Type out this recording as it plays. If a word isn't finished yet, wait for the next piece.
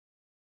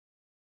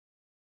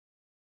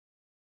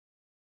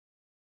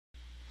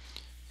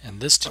In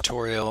this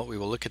tutorial, we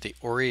will look at the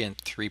Orient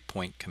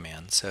 3-point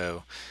command.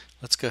 So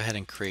let's go ahead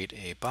and create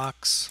a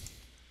box.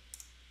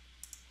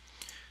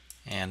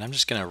 And I'm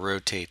just going to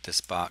rotate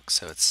this box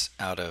so it's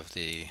out of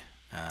the,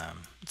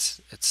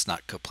 it's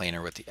not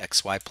coplanar with the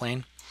XY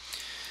plane.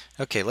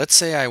 Okay, let's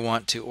say I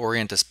want to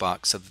orient this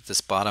box so that this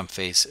bottom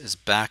face is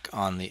back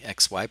on the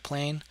XY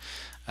plane.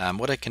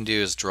 What I can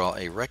do is draw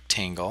a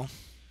rectangle,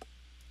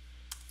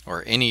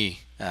 or any,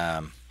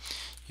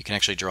 you can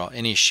actually draw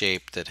any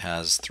shape that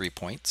has 3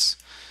 points,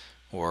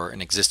 or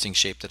an existing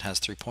shape that has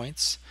 3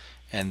 points.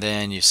 And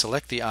then you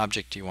select the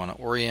object you want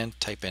to orient,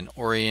 type in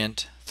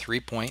orient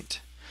 3-point,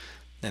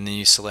 and then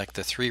you select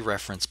the 3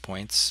 reference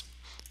points.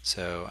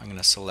 So I'm going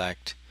to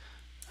select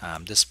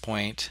this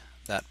point,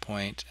 that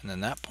point, and then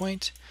that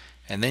point,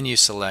 and then you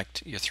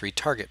select your 3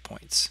 target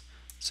points.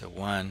 So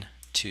 1,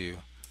 2,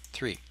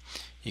 3.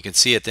 You can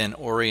see it then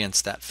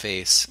orients that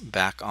face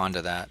back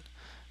onto that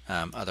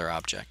other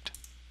object.